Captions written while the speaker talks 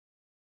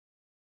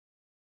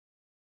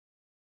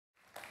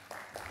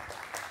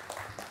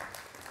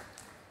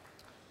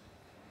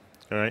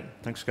All right,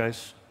 thanks,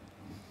 guys.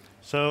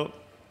 So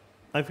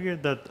I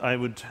figured that I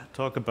would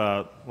talk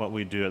about what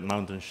we do at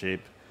Mountain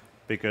Sheep,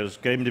 because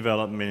game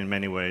development in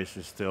many ways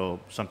is still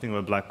something of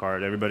a black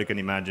art. Everybody can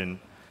imagine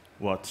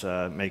what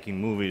making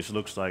movies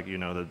looks like. You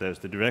know that there's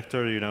the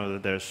director, you know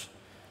that there's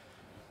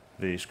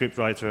the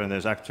scriptwriter, and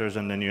there's actors,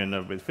 and then you end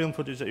up with film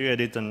footage that you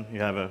edit, and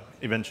you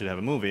eventually have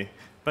a movie.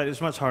 But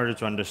it's much harder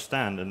to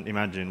understand and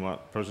imagine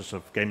what process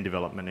of game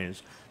development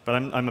is. But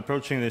I'm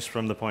approaching this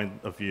from the point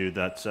of view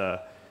that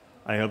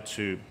I hope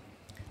to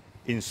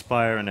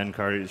inspire and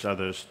encourage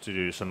others to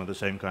do some of the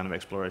same kind of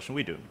exploration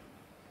we do.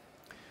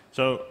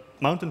 So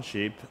Mountain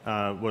Sheep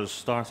was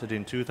started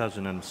in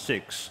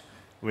 2006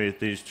 with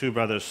these two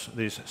brothers,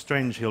 these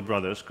strange hill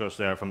brothers, because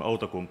they are from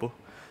Outokumpu,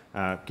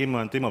 Kimmo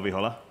and Timo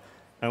Vihola.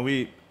 And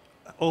we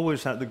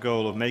always had the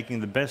goal of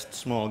making the best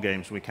small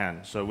games we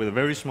can. So with a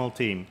very small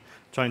team,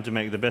 trying to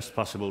make the best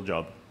possible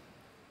job.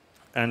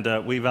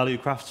 And we value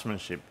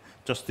craftsmanship,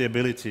 just the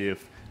ability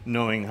of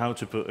knowing how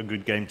to put a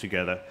good game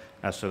together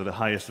as sort of the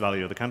highest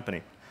value of the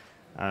company.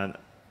 And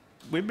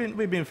we've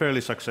been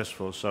fairly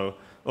successful. So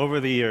over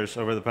the years,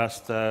 over the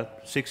past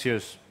 5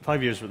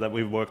 years that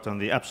we've worked on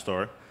the App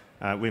Store,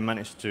 we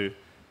managed to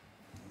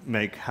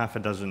make half a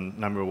dozen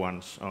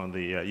 #1s on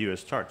the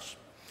US charts.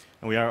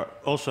 And we are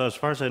also, as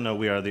far as I know,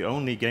 we are the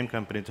only game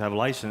company to have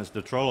licensed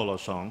the Trollolo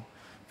song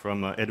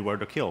from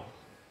Edward O'Kill.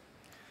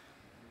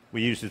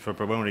 We used it for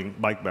promoting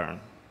Bike Baron.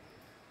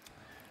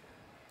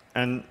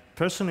 And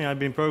personally, I've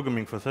been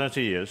programming for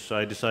 30 years, so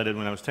I decided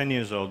when I was 10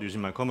 years old, using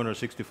my Commodore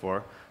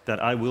 64,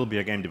 that I will be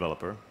a game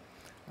developer.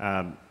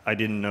 I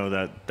didn't know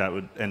that that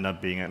would end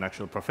up being an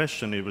actual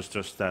profession. It was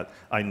just that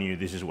I knew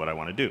this is what I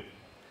want to do.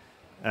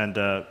 And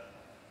oh,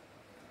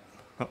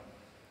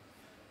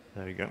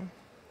 there you go.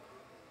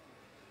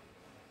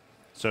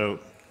 So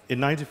in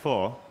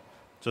 '94,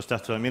 just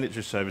after my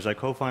military service, I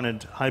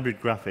co-founded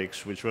Hybrid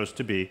Graphics, which was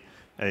to be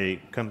a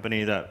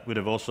company that would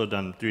have also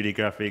done 3D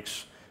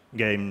graphics,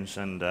 games,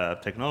 and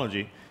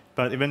technology.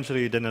 But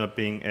eventually it ended up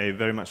being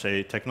very much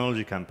a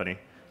technology company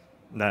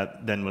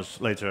that then was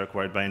later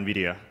acquired by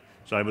NVIDIA.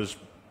 So I was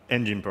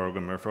engine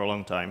programmer for a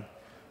long time.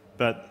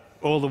 But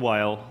all the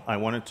while, I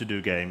wanted to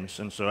do games.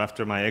 And so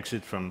after my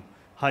exit from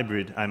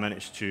Hybrid, I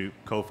managed to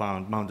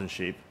co-found Mountain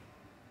Sheep,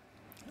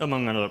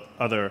 among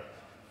other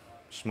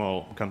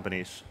small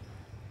companies.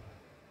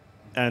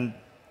 And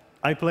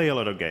I play a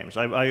lot of games.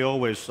 I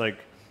always, like,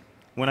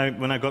 when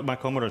I got my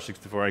Commodore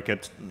 64, I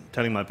kept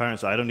telling my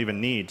parents I don't even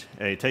need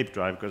a tape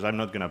drive because I'm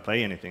not going to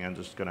play anything. I'm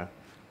just going to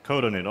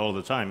code on it all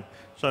the time.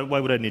 So why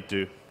would I need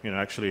to,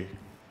 actually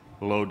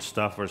load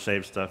stuff or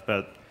save stuff?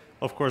 But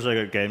of course, I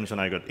got games, and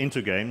I got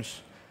into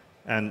games.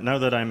 And now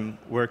that I'm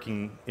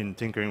working in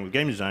tinkering with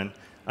game design,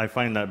 I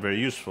find that very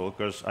useful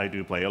because I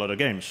do play a lot of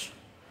games.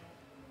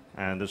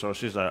 And the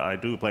source is I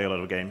do play a lot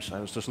of games.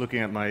 I was just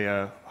looking at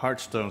my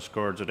Hearthstone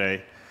score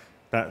today.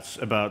 That's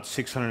about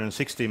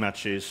 660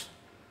 matches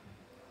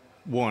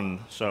won.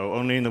 So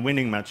only in the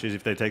winning matches,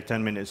 if they take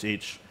 10 minutes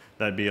each,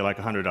 that'd be like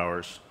 100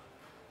 hours.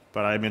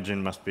 But I imagine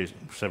it must be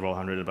several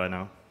hundred by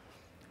now.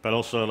 But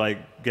also,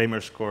 like,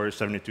 gamer score is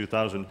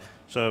 72,000.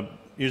 So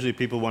usually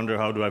people wonder,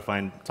 how do I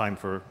find time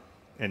for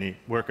any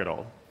work at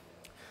all?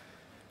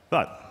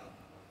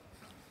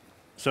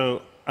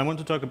 So I want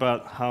to talk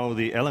about how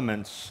the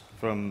elements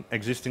from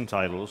existing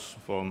titles,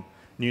 from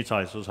new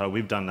titles, how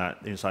we've done that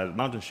inside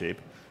Mountain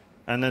Sheep,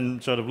 and then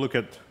sort of look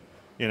at,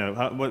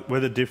 where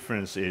the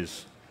difference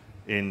is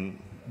in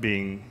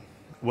being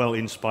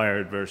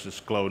well-inspired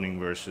versus cloning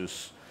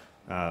versus,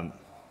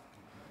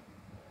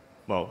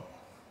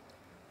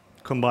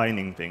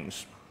 combining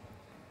things.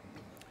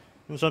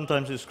 And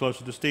sometimes it's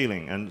closer to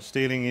stealing, and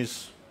stealing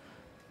is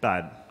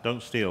bad.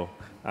 Don't steal.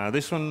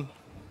 This one,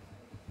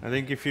 I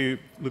think if you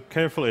look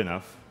carefully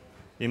enough,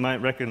 you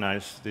might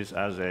recognize this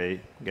as a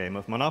game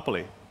of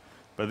Monopoly.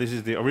 But this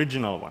is the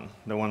original one,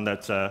 the one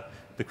that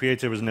the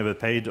creator was never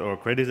paid or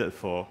credited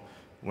for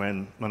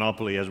when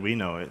Monopoly, as we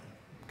know it,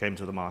 came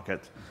to the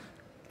market.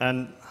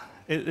 And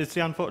it's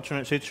the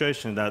unfortunate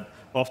situation that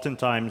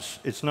oftentimes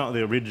it's not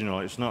the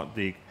original, it's not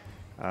the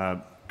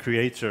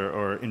creator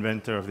or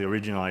inventor of the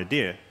original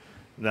idea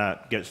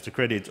that gets the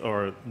credit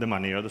or the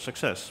money or the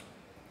success.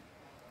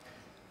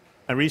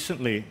 And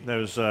recently, there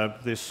was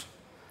this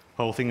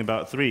whole thing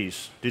about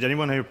threes. Did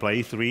anyone here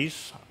play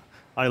threes?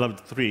 I loved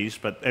threes,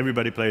 but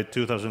everybody played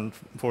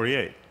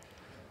 2048.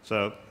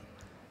 So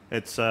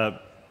it's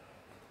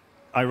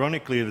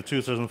ironically, the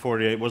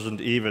 2048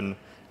 wasn't even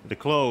the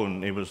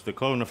clone. It was the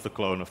clone of the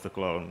clone of the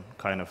clone,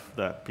 kind of,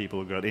 that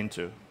people got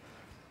into.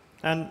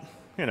 And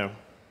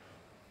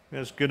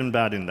there's good and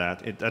bad in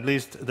that. At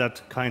least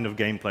that kind of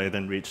gameplay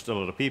then reached a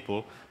lot of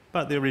people.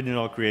 But the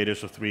original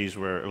creators of threes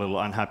were a little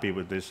unhappy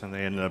with this, and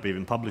they ended up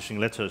even publishing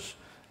letters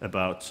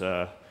about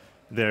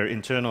their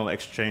internal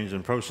exchange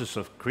and process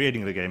of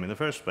creating the game in the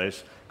first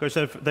place, because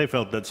they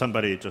felt that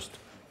somebody just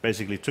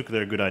basically took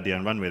their good idea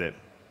and ran with it.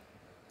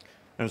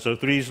 And so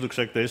threes looks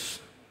like this,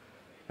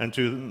 and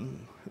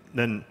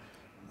then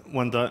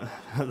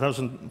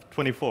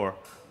 1024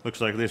 looks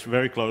like this,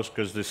 very close,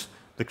 because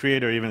the the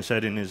creator even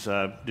said in his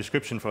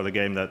description for the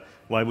game that,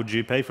 why would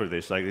you pay for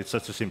this? Like, it's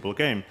such a simple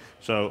game.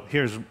 So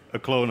here's a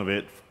clone of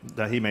it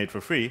that he made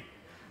for free.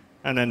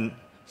 And then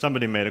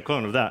somebody made a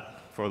clone of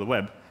that for the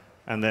web,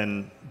 and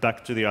then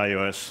back to the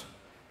iOS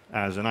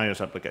as an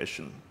iOS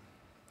application.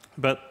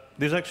 But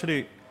this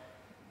actually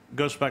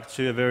goes back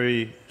to a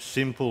very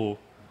simple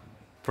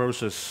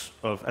process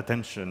of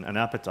attention and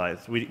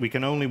appetite. We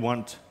can only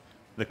want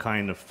the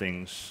kind of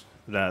things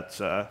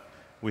that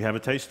we have a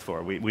taste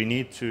for. We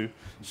need to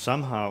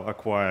somehow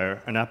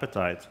acquire an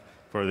appetite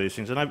for these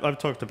things. And I've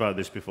talked about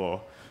this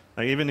before.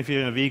 Like, even if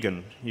you're a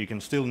vegan, you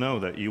can still know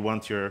that you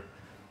want your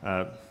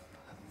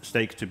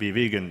steak to be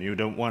vegan. You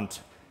don't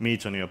want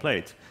meat on your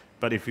plate.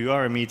 But if you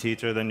are a meat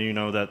eater, then you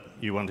know that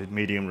you want it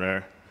medium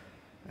rare.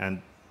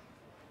 And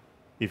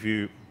if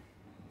you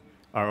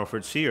are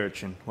offered sea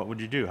urchin, what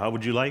would you do? How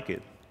would you like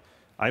it?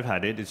 I've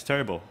had it. It's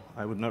terrible.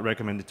 I would not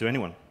recommend it to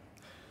anyone.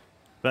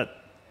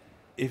 But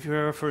if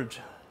you're offered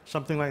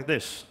something like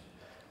this,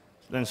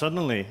 then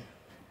suddenly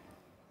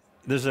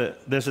there's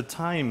a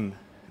time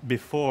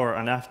before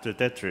and after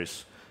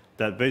Tetris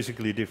that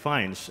basically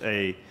defines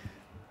a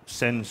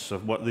sense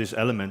of what this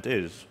element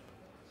is.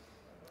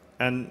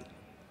 And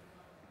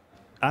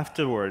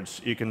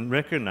afterwards, you can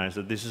recognize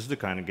that this is the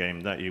kind of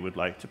game that you would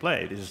like to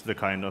play. This is the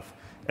kind of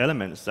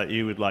elements that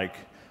you would like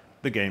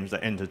the games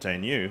that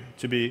entertain you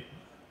to be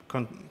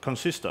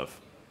consist of.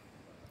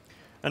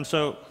 And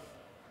so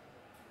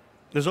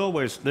there's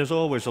always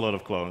a lot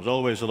of clones,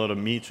 always a lot of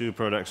Me Too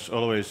products,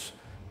 always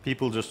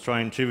people just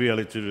trying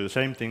trivially to do the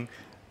same thing.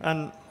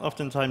 And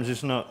oftentimes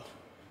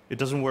it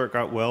doesn't work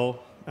out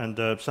well,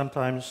 and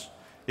sometimes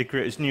it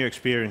creates new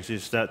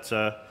experiences that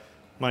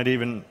might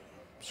even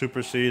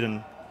supersede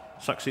and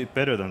succeed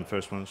better than the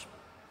first ones.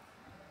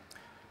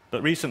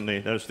 But recently,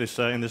 there's this,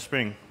 in the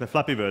spring, the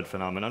Flappy Bird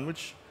phenomenon,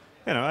 which,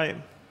 you know,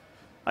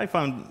 I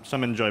found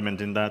some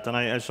enjoyment in that, and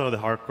I saw the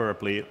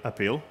hardcore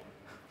appeal.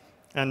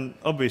 And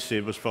obviously,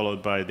 it was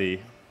followed by the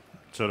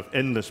sort of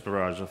endless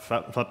barrage of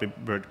Flappy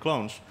Bird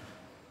clones.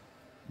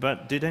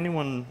 But did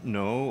anyone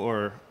know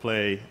or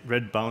play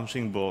Red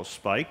Bouncing Ball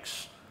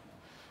Spikes?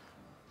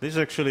 This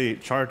actually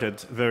charted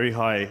very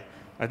high.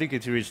 I think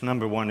it reached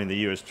 #1 in the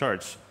US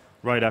charts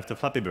right after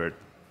Flappy Bird.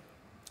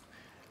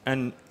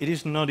 And it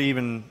is not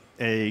even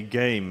a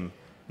game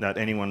that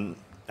anyone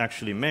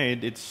actually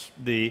made. It's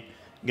the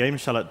game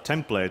salad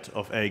template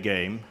of a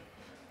game,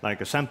 like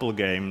a sample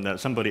game that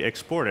somebody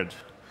exported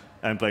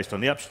and placed on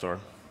the App Store.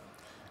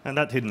 And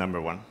that hit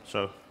 #1.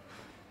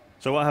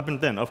 So what happened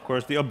then? Of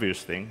course, the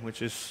obvious thing,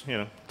 which is, you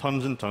know,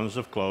 tons and tons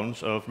of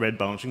clones of Red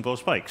Bouncing Ball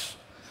Spikes.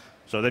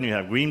 So then you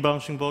have Green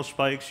Bouncing Ball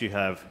Spikes, you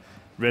have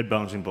Red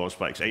Bouncing Ball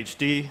Spikes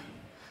HD, you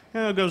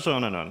know, it goes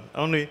on and on.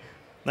 Only,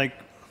 like,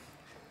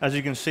 as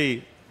you can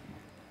see,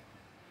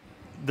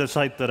 the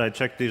site that I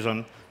checked these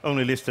on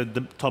only listed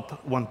the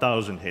top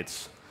 1,000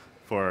 hits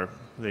for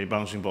the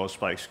Bouncing Ball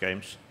Spikes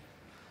games.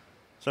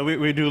 So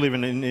we do live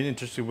in an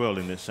interesting world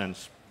in this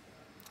sense.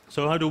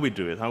 So how do we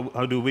do it?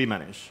 How do we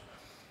manage?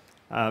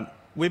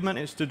 We've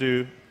managed to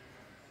do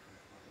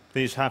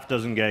these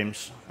half-dozen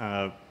games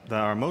that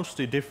are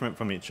mostly different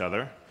from each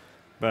other,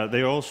 but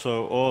they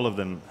also, all of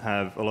them,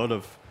 have a lot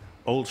of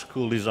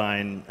old-school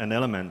design and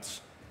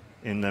elements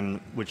in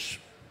them which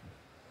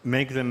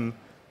make them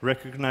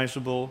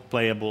recognizable,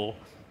 playable,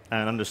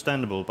 and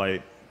understandable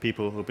by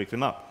people who pick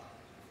them up.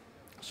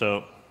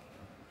 So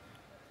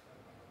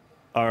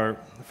our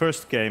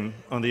first game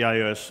on the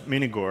iOS,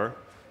 Minigore,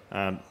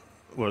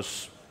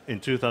 was in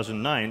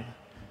 2009,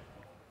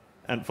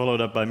 and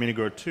followed up by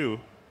Minigore 2,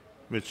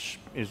 which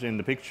is in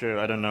the picture.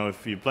 I don't know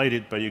if you played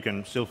it, but you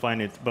can still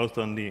find it both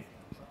on the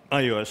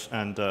iOS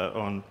and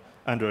on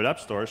Android app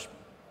stores.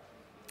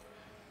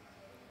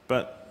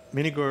 But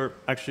Minigore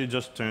actually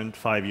just turned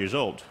 5 years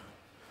old,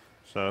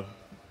 so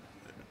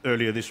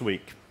earlier this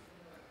week.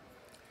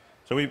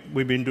 So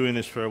we've been doing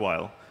this for a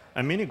while.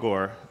 And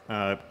Minigore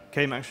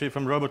came actually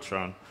from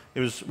Robotron.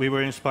 We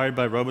were inspired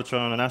by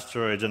Robotron and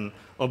Asteroid, and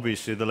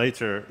obviously the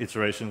later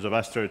iterations of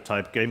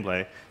Asteroid-type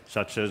gameplay,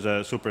 such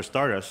as Super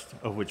Stardust,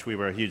 of which we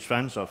were huge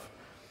fans of.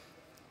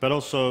 But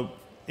also,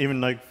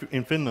 even like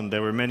in Finland,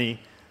 there were many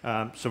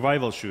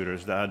survival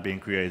shooters that had been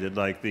created,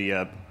 like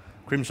the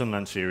Crimson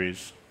Land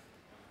series.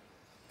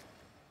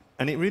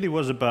 And it really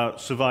was about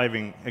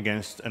surviving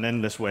against an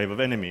endless wave of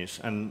enemies.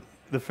 And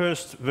the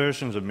first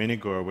versions of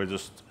Minigore were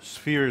just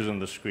spheres on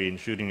the screen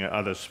shooting at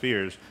other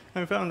spheres.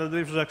 And we found that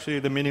this was actually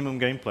the minimum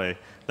gameplay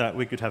that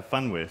we could have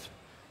fun with.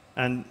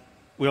 And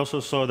we also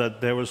saw that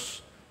there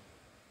was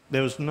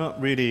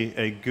not really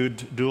a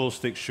good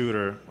dual-stick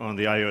shooter on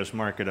the iOS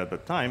market at the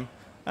time.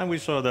 And we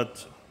saw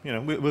that, you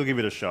know, we'll give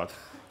it a shot.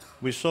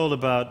 We sold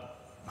about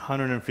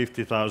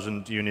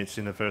 150,000 units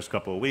in the first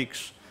couple of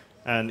weeks,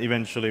 and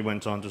eventually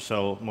went on to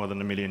sell more than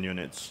 1 million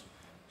units.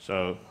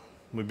 So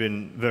we've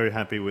been very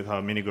happy with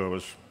how Minigore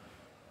was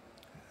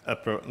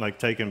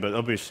taken, but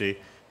obviously,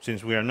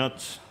 since we are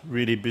not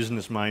really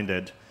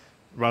business-minded,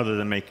 rather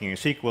than making a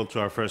sequel to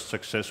our first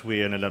success,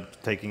 we ended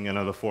up taking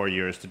another 4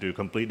 years to do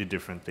completely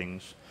different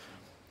things,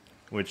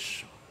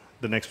 which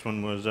the next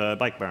one was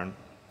Bike Baron.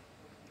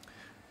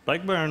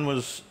 Bike Baron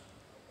was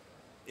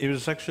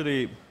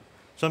actually,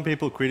 some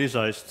people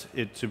criticized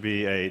it to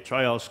be a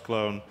Trials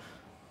clone,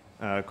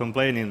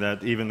 complaining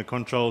that even the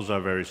controls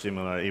are very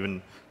similar,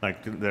 even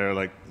like they're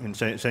like in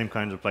same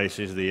kinds of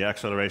places, the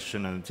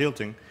acceleration and the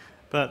tilting.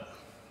 But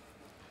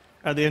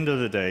at the end of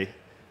the day,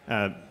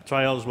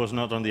 Trials was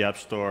not on the App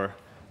Store.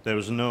 There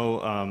was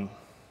no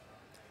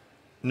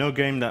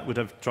game that would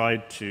have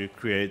tried to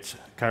create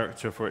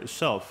character for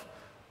itself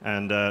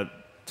and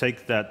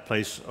take that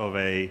place of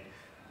a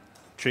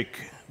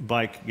trick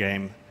bike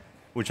game,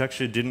 which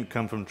actually didn't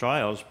come from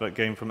Trials, but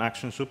came from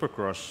Action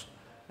Supercross,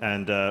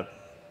 and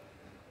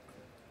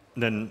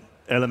then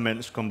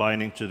elements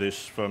combining to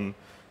this from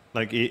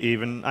like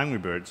even Angry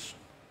Birds.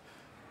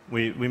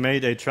 We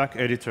made a track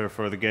editor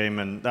for the game,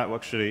 and that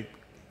actually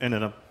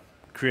ended up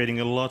creating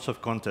a lot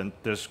of content.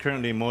 There's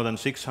currently more than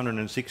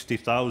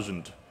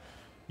 660,000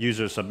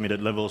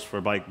 user-submitted levels for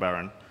Bike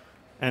Baron,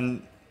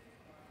 and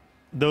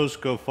those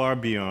go far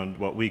beyond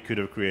what we could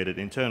have created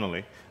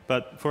internally.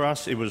 But for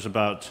us, it was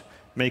about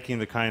making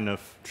the kind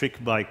of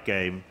trick bike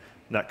game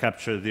that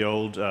captured the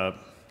old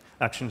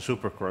Action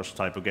Supercross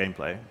type of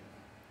gameplay.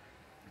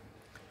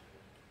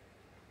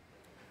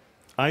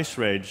 Ice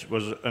Rage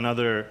was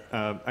another,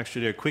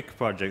 actually a quick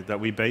project that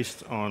we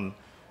based on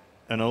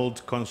an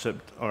old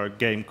concept or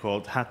game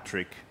called Hat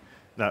Trick.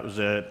 That was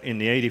in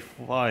the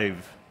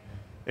 85,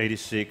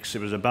 86, it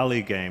was a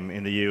Bally game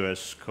in the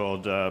US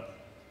called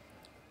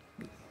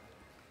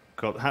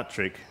Hat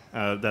Trick.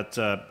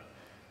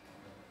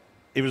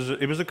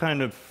 It was a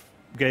kind of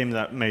game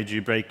that made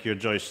you break your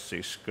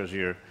joysticks because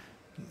you're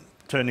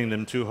turning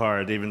them too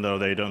hard, even though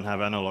they don't have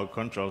analog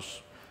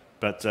controls.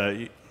 But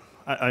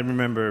I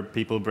remember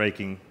people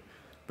breaking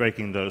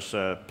those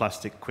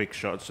plastic quick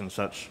shots and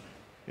such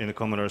in the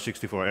Commodore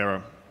 64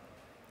 era.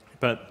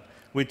 But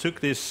we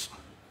took this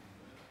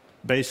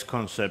base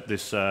concept,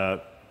 this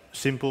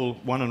simple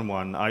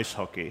one-on-one ice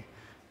hockey,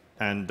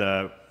 and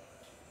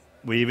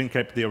we even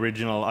kept the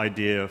original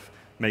idea of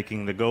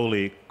making the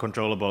goalie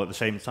controllable at the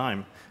same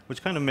time,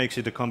 which kind of makes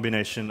it a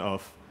combination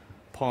of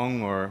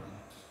Pong or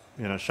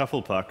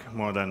shuffle puck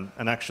more than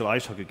an actual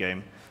ice hockey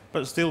game.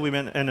 But still, we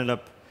ended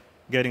up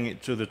getting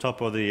it to the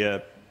top of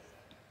the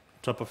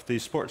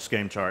sports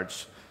game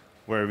charts,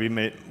 where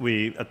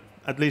we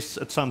at least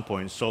at some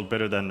point sold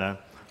better than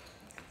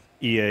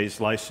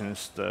EA's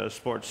licensed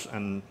sports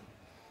and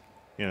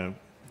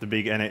the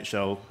big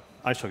NHL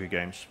ice hockey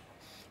games.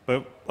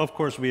 But of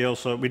course, we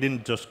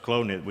didn't just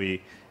clone it.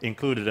 We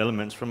included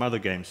elements from other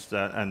games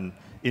and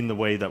in the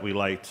way that we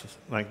liked,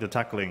 like the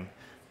tackling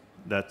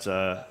that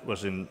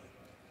was in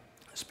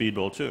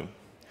Speedball 2.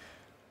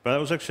 But that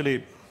was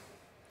actually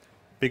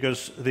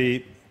because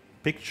the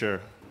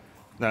picture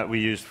that we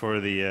used for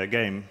the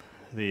game,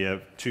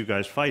 the two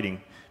guys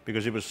fighting,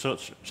 because it was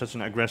such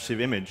an aggressive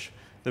image,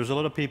 there was a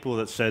lot of people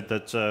that said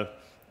that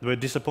they were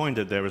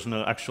disappointed there was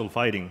no actual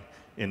fighting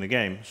in the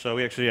game. So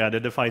we actually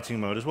added a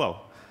fighting mode as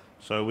well.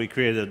 So we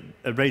created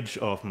a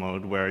rage-off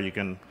mode where you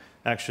can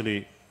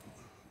actually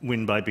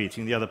win by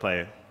beating the other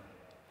player.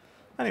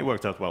 And it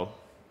worked out well.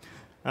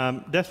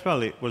 Death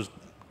Valley was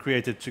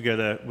created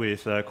together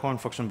with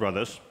Cornfox and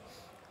Brothers.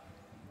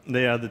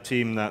 They are the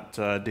team that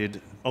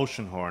did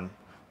Oceanhorn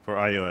for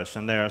iOS,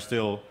 and they are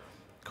still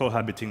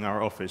cohabiting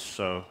our office.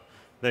 So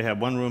they have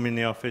one room in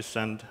the office,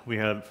 and we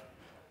have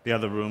the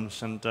other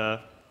rooms. And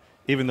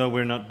even though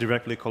we're not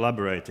directly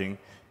collaborating,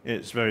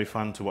 it's very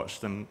fun to watch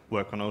them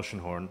work on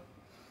Oceanhorn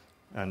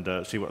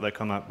and see what they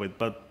come up with.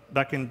 But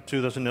back in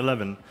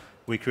 2011,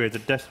 we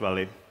created Death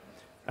Valley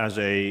as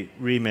a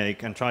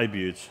remake and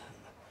tribute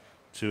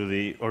to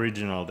the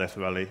original Death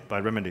Valley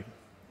by Remedy.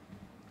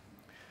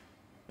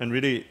 And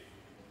really,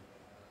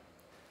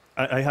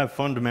 I have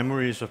fond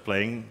memories of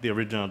playing the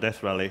original Death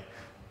Valley,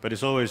 but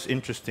it's always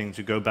interesting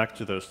to go back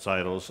to those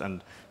titles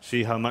and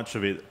see how much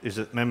of it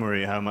is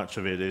memory, how much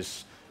of it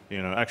is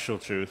actual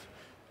truth.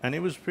 And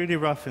it was pretty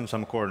rough in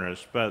some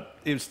corners, but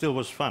it still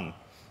was fun.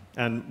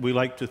 And we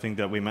like to think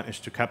that we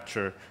managed to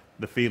capture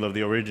the feel of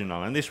the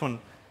original. And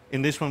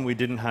in this one, we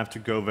didn't have to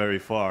go very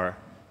far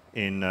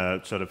in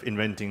sort of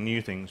inventing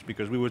new things,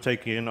 because we were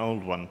taking an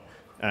old one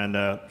and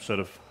sort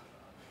of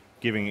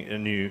giving it a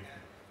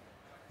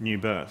new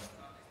birth.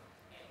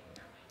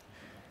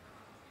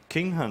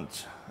 King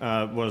Hunt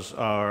was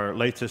our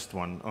latest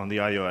one on the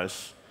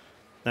iOS.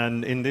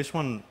 And in this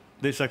one,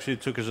 this actually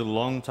took us a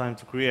long time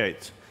to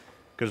create,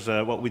 because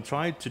what we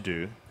tried to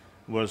do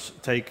was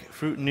take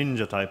Fruit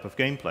Ninja type of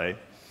gameplay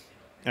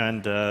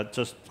and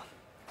just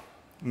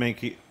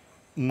make it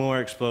more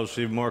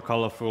explosive, more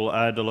colorful,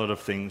 add a lot of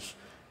things.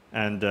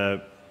 And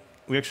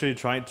we actually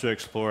tried to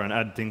explore and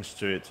add things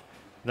to it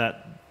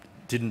that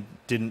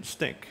didn't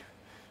stick.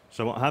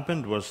 So what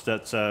happened was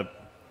that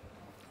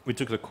we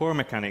took the core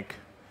mechanic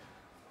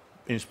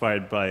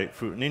inspired by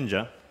Fruit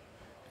Ninja,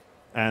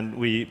 and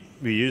we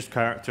used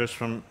characters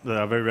that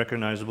are very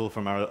recognizable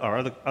from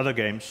our other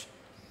games.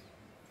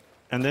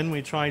 And then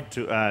we tried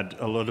to add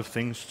a lot of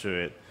things to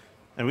it.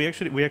 And we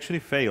actually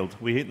failed.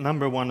 We hit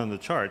 #1 on the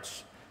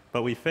charts,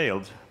 but we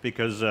failed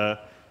because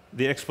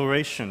the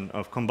exploration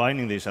of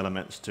combining these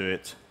elements to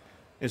it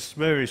It's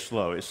very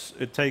slow.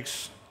 It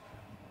takes,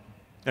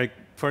 like,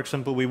 for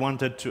example, we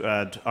wanted to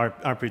add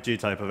RPG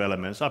type of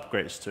elements,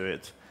 upgrades to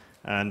it.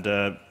 And,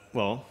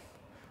 well,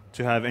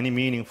 to have any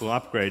meaningful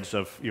upgrades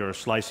of your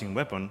slicing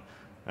weapon,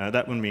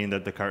 that would mean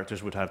that the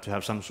characters would have to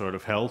have some sort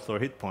of health or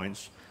hit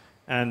points.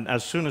 And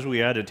as soon as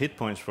we added hit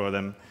points for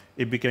them,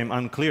 it became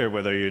unclear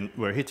whether you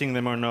were hitting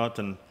them or not,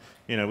 and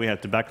we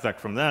had to backtrack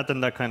from that,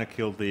 and that kind of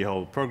killed the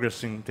whole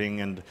progressing thing.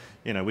 And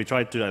we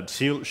tried to add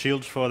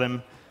shields for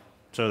them,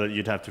 so that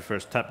you'd have to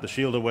first tap the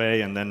shield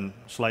away and then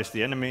slice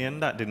the enemy, and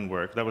that didn't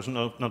work. That was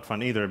not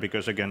fun either,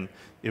 because again,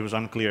 it was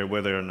unclear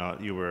whether or not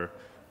you were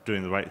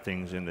doing the right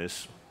things in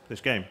this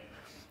game.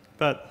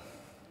 But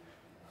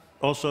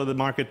also the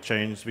market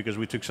changed because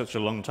we took such a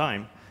long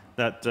time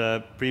that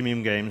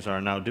premium games are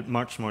now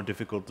much more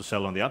difficult to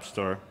sell on the App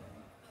Store.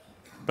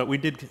 But we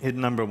did hit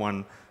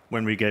 #1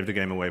 when we gave the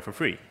game away for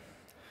free.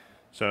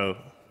 So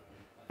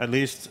at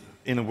least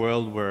in a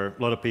world where a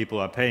lot of people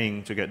are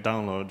paying to get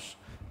downloads,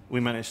 we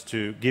managed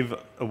to give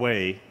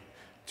away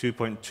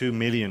 2.2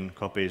 million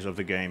copies of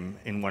the game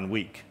in 1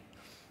 week.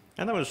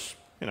 And that was,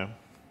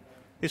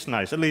 it's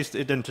nice. At least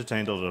it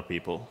entertained a lot of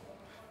people.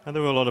 And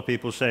there were a lot of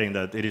people saying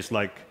that it is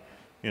like,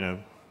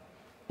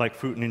 like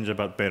Fruit Ninja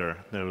but better.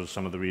 There was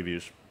some of the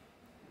reviews.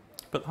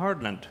 But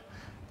Heartland,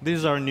 this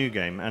is our new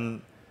game,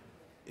 and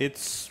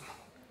it's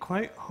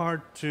quite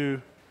hard to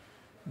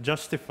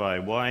justify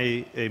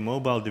why a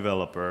mobile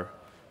developer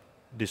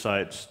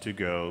decides to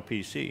go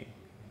PC.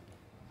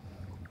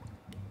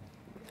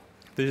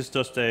 This is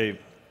just a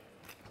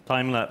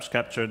time-lapse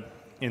captured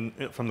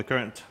from the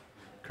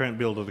current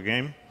build of the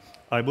game.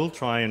 I will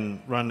try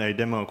and run a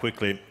demo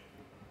quickly,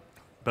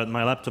 but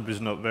my laptop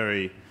is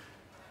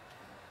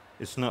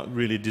it's not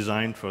really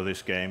designed for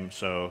this game,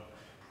 so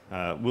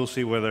we'll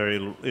see whether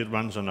it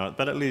runs or not.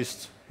 But at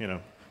least,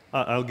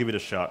 I'll give it a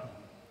shot.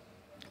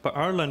 But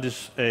Heartland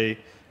is a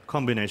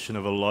combination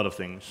of a lot of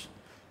things.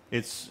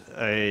 It's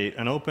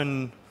an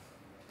open,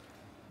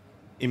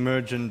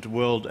 emergent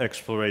world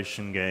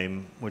exploration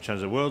game, which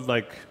has a world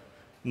like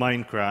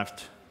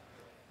Minecraft,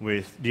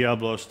 with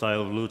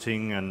Diablo-style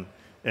looting and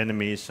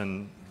enemies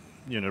and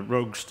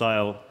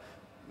rogue-style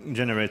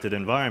generated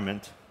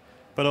environment,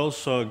 but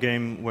also a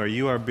game where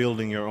you are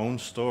building your own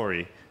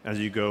story as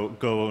you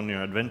go on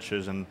your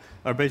adventures and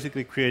are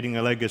basically creating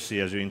a legacy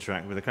as you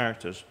interact with the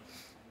characters.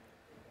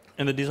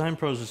 And the design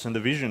process and the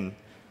vision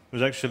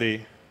was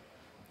actually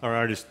our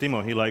artist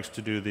Timo. He likes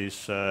to do these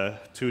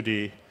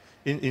 2D,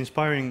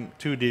 inspiring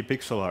 2D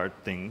pixel art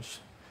things,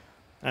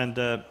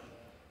 and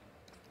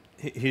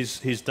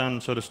he's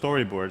done sort of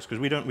storyboards, because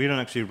we don't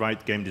actually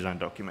write game design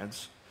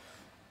documents.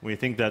 We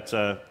think that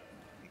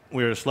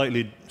we're a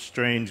slightly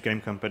strange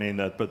game company in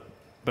that,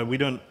 but we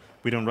don't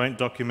write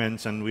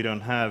documents, and we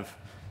don't have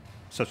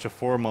such a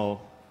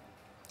formal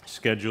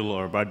schedule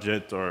or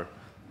budget or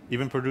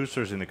even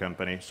producers in the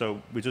company.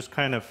 So we just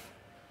kind of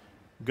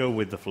go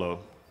with the flow.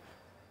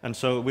 And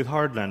so with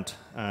Heartland,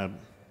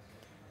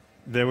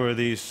 there were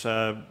these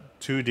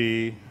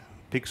 2D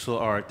pixel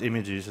art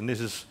images, and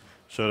this is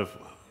sort of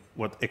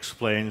what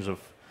explains of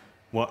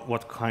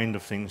what kind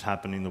of things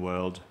happen in the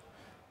world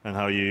and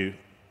how you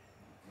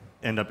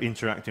end up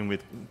interacting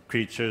with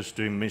creatures,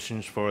 doing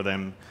missions for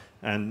them,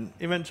 and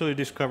eventually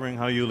discovering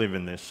how you live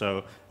in this.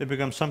 So it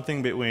becomes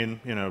something between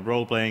a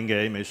role-playing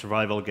game, a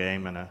survival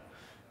game, and a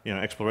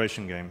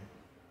exploration game.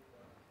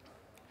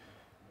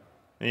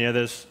 And yeah,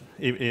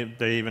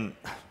 they even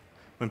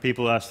when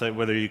people ask that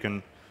whether you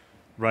can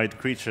ride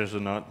creatures or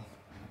not,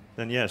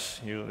 then yes,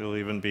 you'll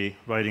even be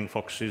riding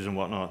foxes and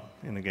whatnot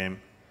in the game.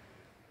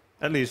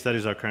 At least that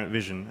is our current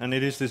vision, and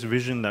it is this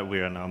vision that we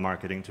are now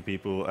marketing to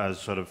people as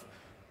sort of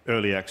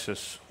early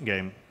access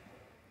game.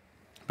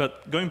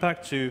 But going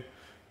back to,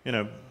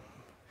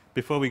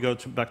 before we go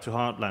back to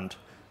Heartland,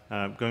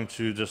 going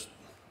to just,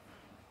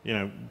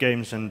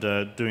 games and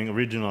doing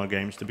original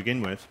games to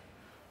begin with,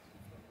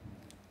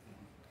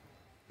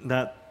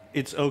 that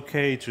it's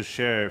okay to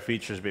share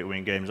features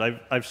between games.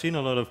 I've seen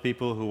a lot of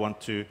people who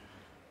want to,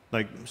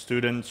 like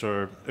students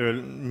or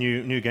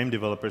new game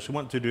developers who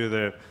want to do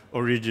their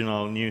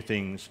original new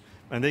things,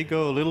 and they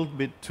go a little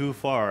bit too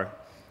far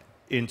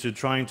into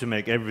trying to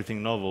make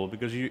everything novel,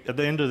 because at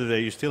the end of the day,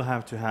 you still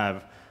have to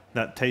have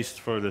that taste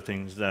for the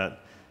things that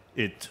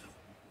it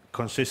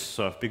consists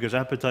of, because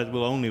Appetite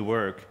will only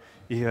work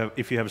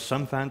if you have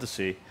some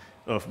fantasy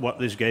of what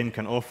this game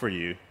can offer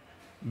you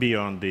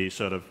beyond the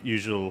sort of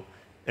usual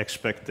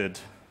expected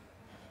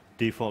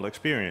default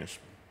experience.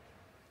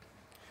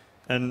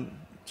 And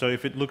so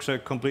if it looks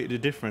like completely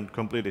different,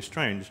 completely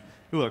strange,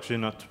 it will actually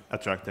not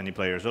attract any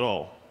players at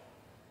all.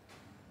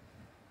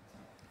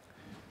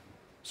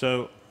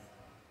 So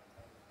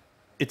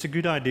it's a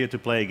good idea to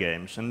play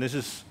games, and this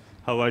is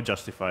how I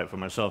justify it for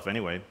myself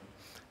anyway,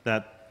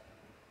 that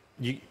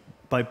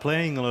by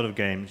playing a lot of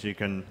games, you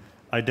can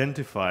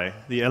identify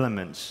the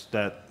elements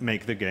that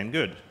make the game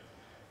good.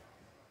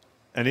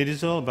 And it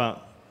is all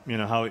about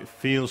how it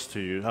feels to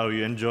you, how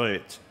you enjoy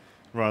it,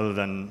 rather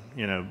than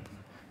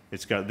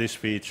it's got this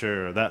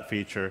feature or that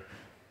feature.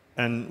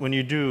 And when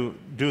you do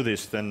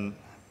this, then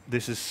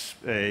this is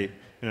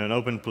an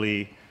open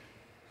plea.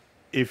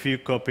 If you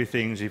copy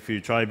things, if you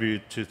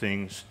attribute to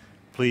things,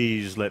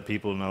 please let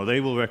people know.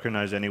 They will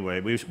recognize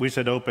anyway. We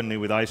said openly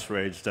with Ice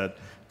Rage that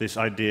this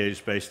idea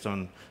is based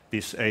on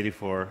this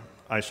 '84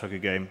 ice hockey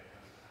game.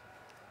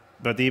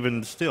 But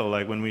even still,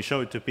 like when we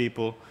show it to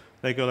people,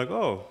 they go like,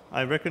 "Oh,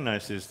 I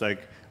recognize this.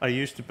 Like I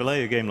used to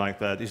play a game like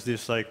that. Is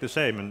this like the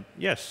same?" And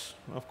yes,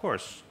 of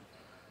course.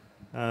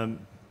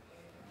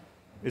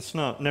 It's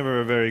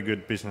never a very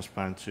good business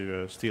plan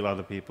to steal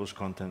other people's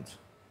content.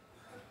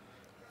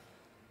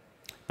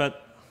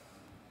 But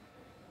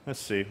let's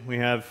see, we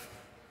have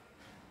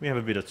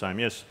a bit of time.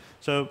 Yes.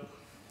 So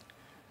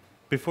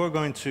before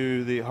going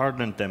to the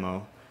Heartland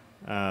demo,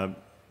 I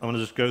want to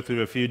just go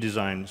through a few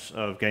designs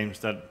of games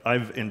that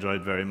I've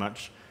enjoyed very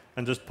much,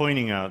 and just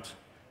pointing out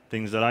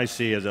things that I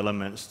see as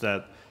elements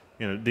that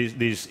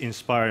these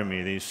inspire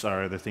me. These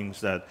are the things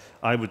that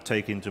I would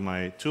take into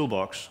my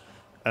toolbox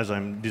as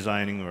I'm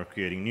designing or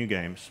creating new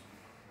games.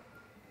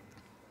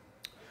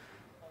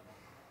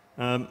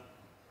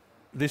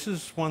 This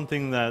is one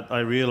thing that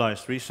I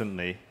realized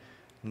recently,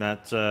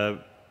 that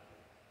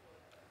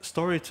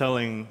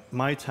storytelling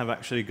might have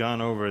actually gone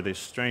over this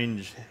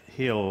strange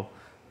hill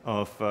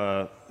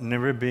of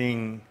never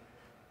being,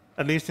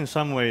 at least in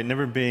some way,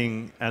 never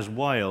being as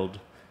wild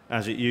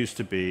as it used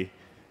to be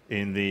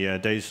in the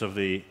days of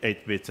the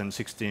 8-bit and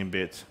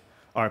 16-bit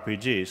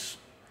RPGs.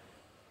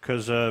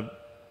 Because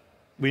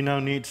we now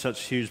need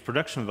such huge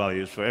production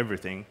values for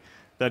everything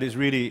that it's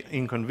really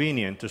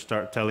inconvenient to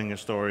start telling a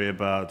story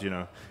about,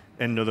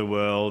 end of the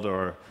world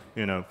or,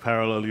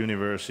 parallel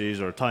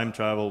universes or time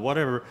travel,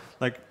 whatever.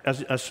 Like,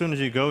 as soon as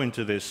you go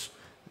into this,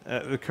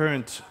 the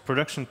current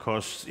production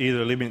costs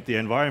either limit the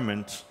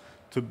environment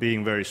to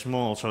being very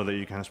small so that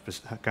you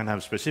can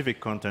have specific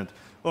content,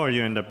 or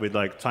you end up with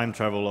like time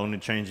travel only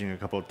changing a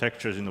couple of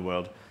textures in the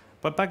world.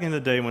 But back in the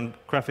day when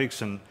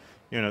graphics and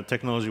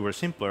technology were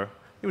simpler,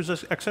 it was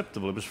just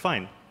acceptable, it was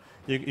fine.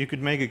 You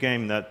could make a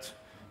game that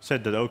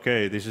said that,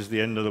 okay, this is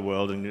the end of the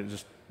world, and you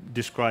just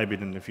describe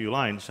it in a few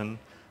lines, and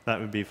that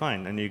would be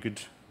fine, and you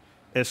could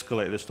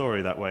escalate the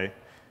story that way.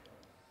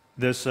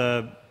 There's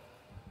a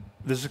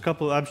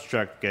couple of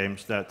abstract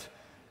games that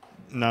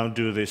now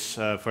do this.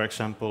 For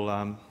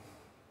example,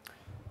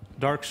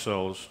 Dark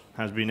Souls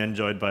has been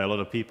enjoyed by a lot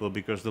of people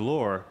because the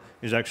lore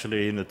is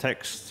actually in the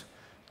text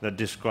that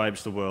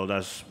describes the world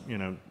as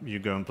you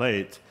go and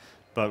play it,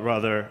 but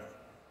rather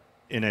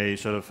in a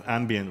sort of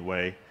ambient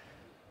way,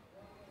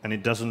 and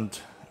it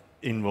doesn't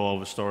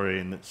involve a story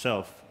in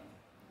itself.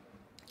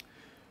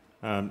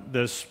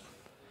 There's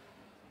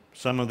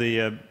some of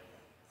the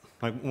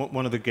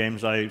one of the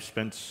games I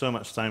spent so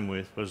much time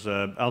with was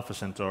Alpha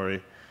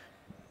Centauri.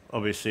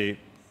 Obviously,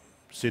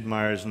 Sid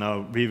Meier is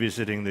now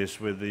revisiting this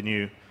with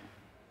the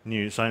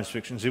new science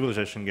fiction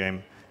civilization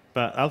game.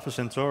 But Alpha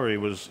Centauri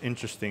was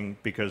interesting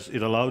because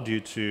it allowed you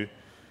to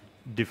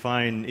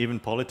define even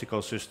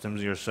political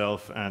systems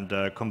yourself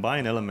and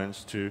combine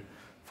elements to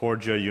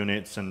forge your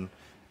units. And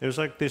it was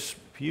like this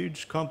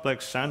huge,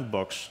 complex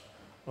sandbox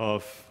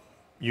of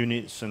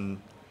units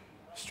and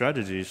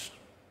strategies.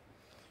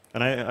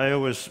 And I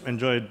always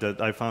enjoyed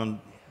that. I found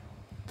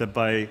that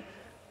by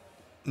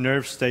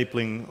nerve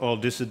stapling all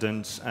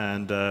dissidents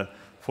and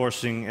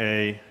forcing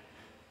a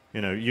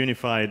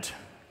unified,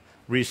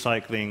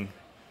 recycling,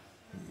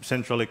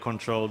 centrally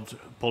controlled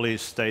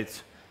police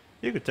state,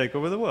 you could take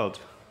over the world.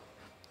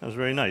 That was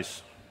very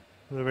nice.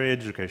 It was a very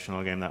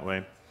educational game that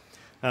way.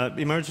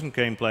 Emergent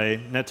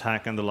gameplay,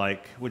 NetHack and the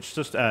like, which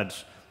just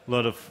adds a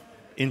lot of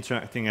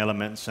interacting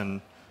elements and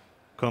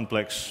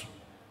complex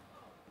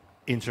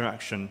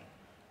interaction.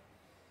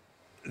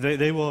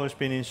 They've always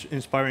been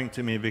inspiring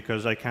to me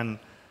because I can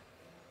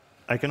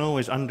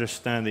always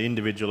understand the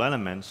individual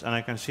elements, and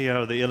I can see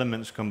how the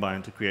elements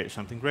combine to create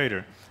something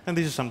greater. And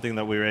this is something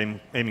that we're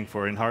aiming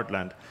for in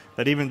Heartland,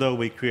 that even though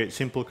we create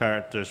simple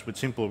characters with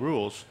simple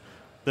rules,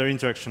 their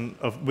interaction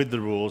with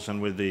the rules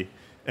and with the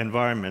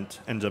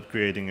environment ends up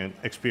creating an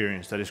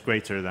experience that is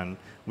greater than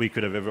we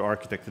could have ever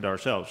architected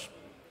ourselves.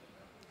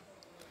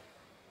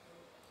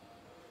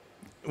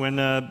 When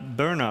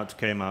Burnout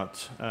came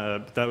out,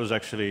 that was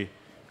actually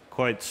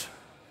quite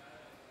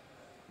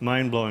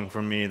mind-blowing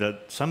for me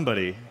that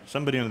somebody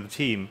on the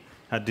team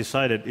had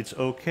decided it's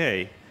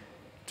okay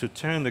to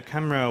turn the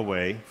camera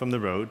away from the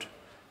road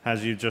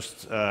as you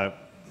just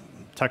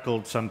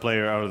tackled some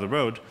player out of the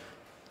road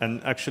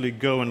and actually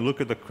go and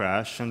look at the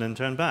crash and then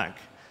turn back.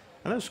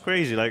 And that's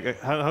crazy. Like,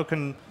 how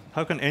can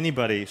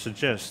anybody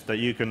suggest that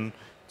you can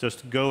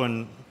just go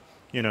and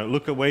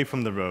look away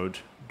from the road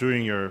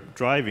during your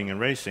driving and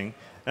racing,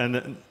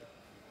 and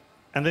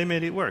they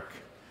made it work.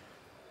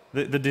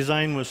 The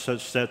design was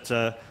such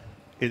that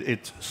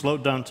it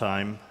slowed down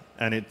time,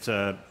 and it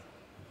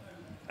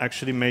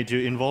actually made you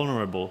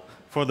invulnerable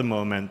for the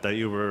moment that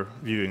you were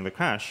viewing the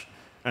crash,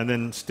 and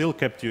then still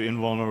kept you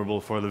invulnerable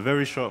for the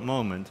very short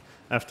moment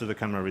after the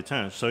camera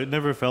returns. So it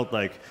never felt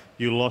like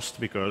you lost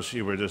because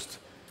you were just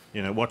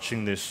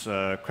watching this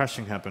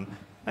crashing happen.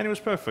 And it was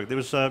perfect. It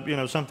was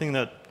something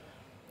that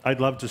I'd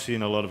love to see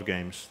in a lot of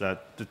games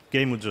that the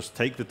game would just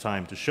take the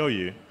time to show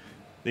you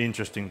the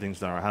interesting things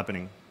that are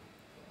happening.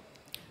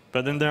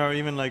 But then there are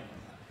even like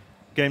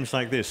games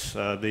like this,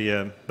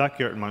 the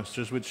Backyard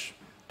Monsters, which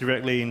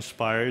directly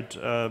inspired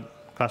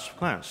Clash of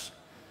Clans.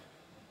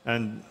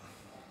 And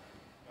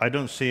I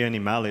don't see any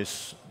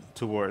malice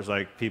towards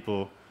like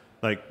people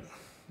like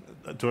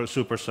towards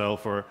Supercell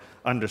for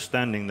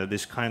understanding that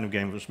this kind of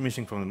game was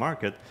missing from the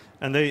market.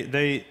 And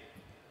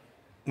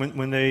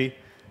when they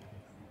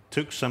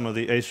took some of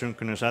the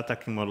asynchronous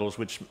attacking models,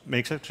 which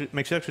makes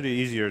it actually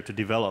easier to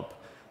develop,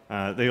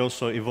 they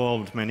also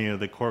evolved many of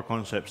the core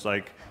concepts.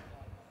 Like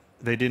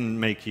they didn't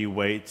make you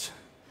wait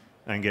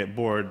and get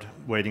bored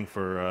waiting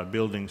for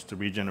buildings to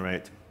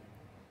regenerate,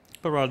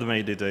 but rather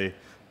made it a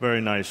very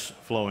nice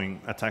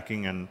flowing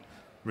attacking and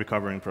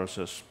recovering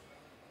process.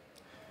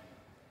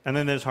 And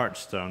then there's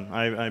Hearthstone.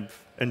 I've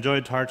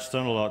enjoyed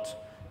Hearthstone a lot.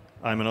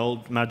 I'm an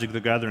old Magic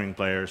the Gathering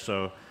player,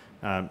 so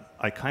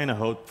I kind of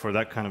hope for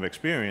that kind of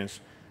experience.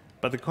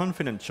 But the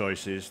confident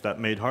choices that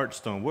made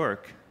Hearthstone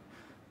work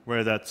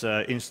were that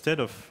instead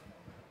of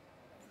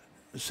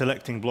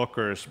selecting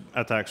blockers,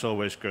 attacks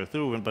always go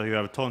through, but you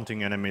have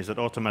taunting enemies that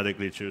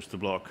automatically choose to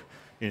block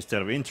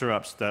instead of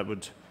interrupts that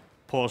would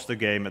pause the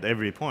game at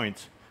every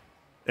point.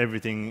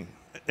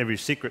 Every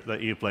secret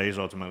that you play is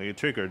automatically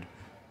triggered.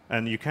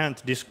 And you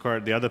can't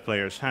discard the other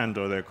player's hand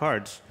or their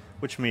cards,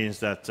 which means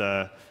that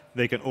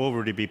they can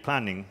already be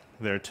planning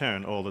their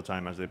turn all the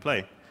time as they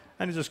play.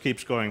 And it just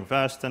keeps going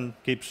fast and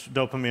keeps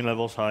dopamine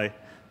levels high.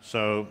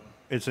 So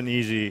it's an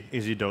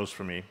easy dose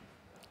for me.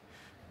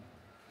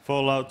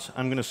 Fallout,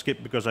 I'm going to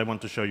skip because I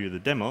want to show you the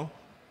demo.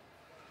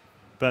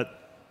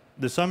 But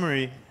in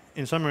summary,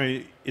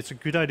 it's a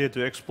good idea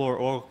to explore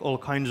all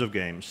kinds of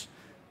games,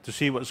 to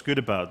see what's good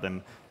about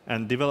them,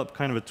 and develop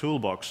kind of a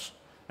toolbox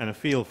and a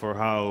feel for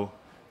how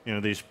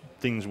these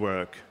things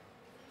work.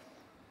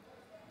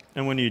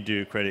 And when you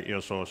do, credit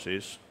your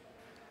sources.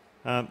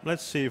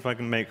 Let's see if I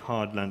can make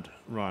Hardland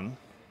run.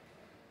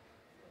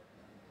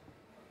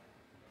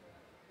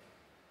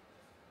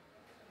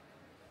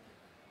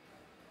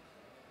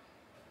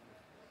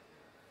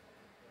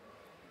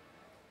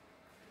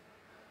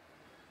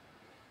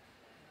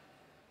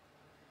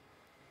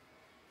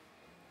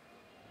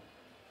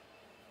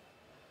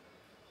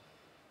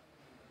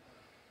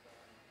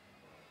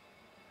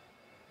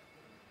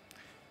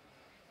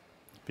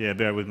 Yeah,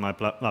 bear with my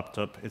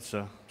laptop, it's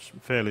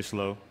fairly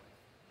slow.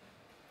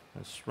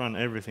 Let's run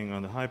everything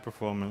on the high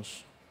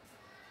performance.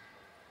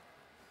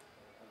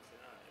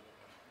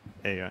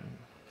 AI.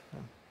 No,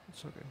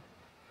 it's okay.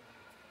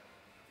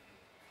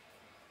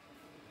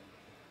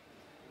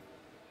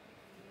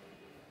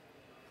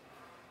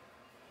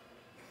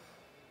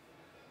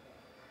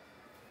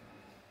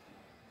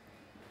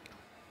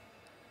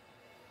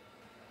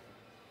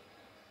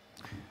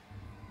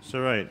 So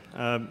right,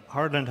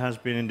 Hardland has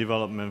been in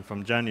development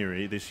from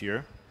January this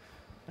year,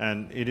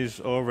 and it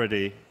is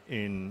already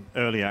in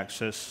early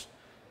access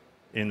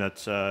in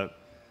that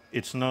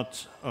it's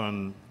not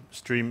on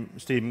Steam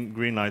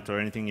Greenlight or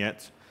anything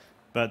yet,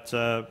 but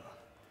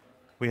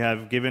we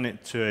have given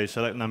it to a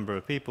select number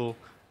of people,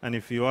 and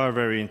if you are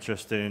very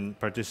interested in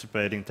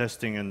participating,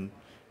 testing, and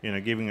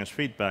giving us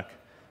feedback,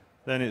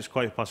 then it's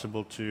quite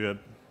possible to,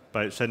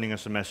 by sending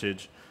us a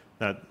message,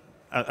 that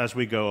as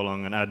we go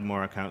along and add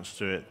more accounts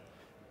to it,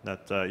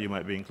 that you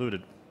might be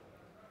included.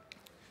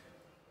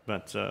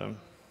 But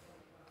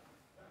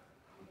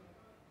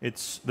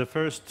it's the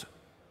first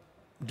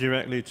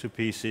directly to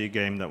PC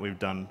game that we've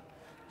done,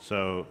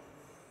 so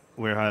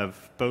we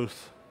have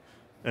both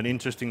an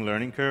interesting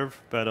learning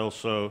curve, but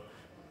also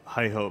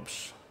high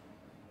hopes,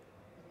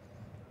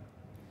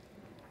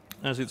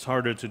 as it's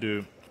harder to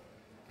do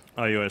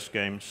iOS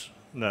games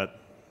that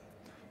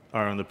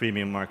are on the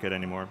premium market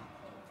anymore.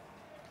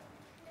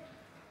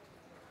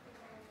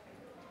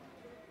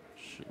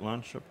 Should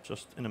launch up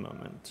just in a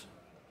moment.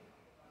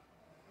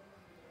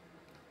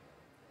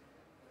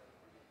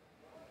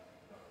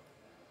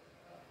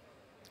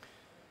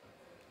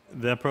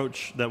 The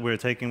approach that we're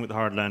taking with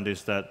Hardland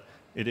is that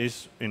it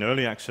is in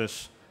early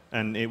access,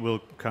 and it will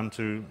come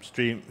to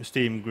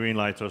Steam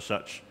Greenlight or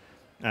such,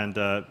 and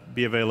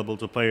be available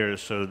to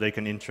players so they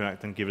can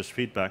interact and give us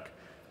feedback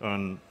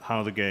on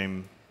how the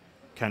game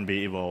can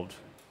be evolved.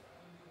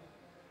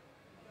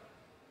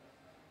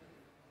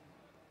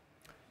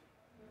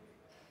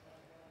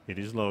 It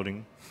is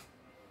loading.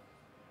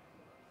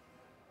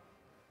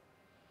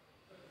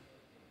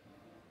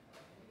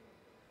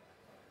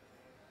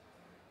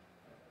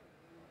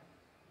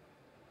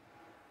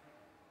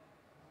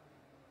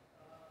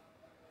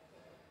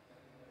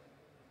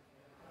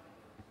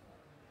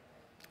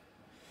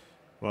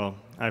 Well,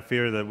 I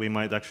fear that we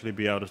might actually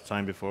be out of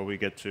time before we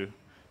get to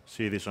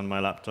see this on my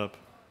laptop.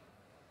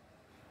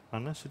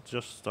 Unless it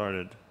just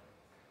started.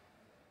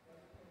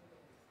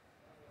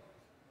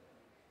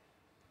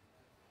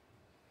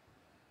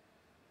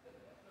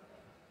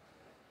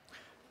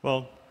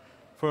 Well,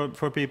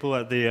 for people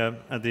at the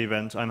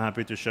event, I'm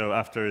happy to show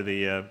after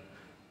the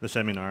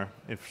seminar.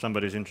 If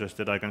somebody's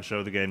interested, I can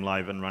show the game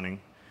live and running.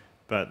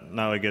 but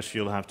now I guess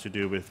you'll have to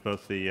do with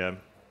both the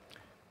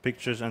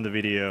pictures and the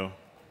video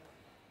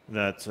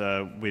that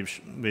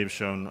we've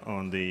shown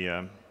on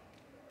the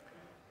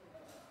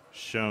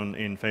shown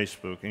in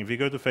Facebook. And if you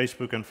go to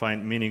Facebook and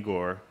find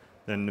Minigore,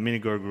 then the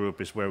Minigore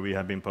group is where we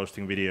have been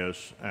posting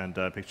videos and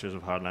pictures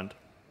of Heartland.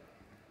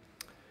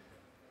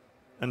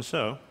 And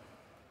so,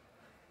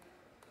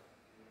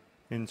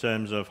 in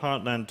terms of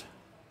Heartland,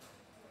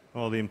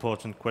 all the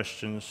important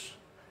questions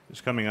is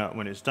coming out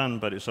when it's done,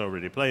 but it's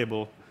already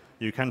playable.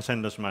 You can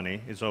send us money,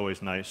 it's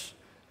always nice.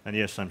 And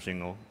yes, I'm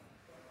single.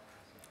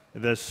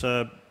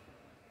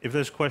 If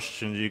there's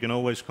questions, you can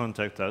always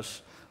contact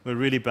us. We're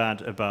really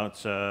bad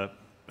about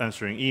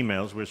answering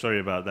emails, we're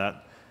sorry about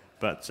that.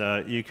 But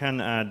you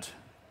can add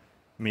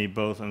me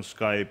both on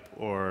Skype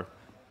or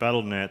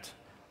Battle.net,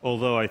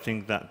 although I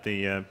think that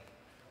the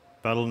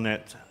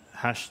Battle.net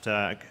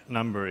hashtag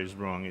number is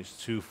wrong,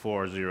 it's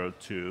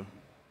 2402.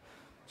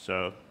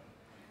 So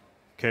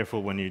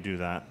careful when you do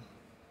that.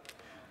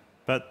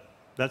 But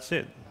that's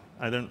it.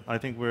 I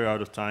think we're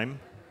out of time.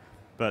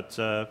 But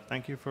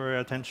thank you for your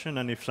attention,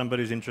 and if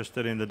somebody's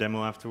interested in the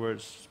demo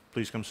afterwards,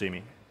 please come see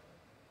me.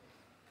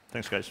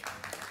 Thanks, guys.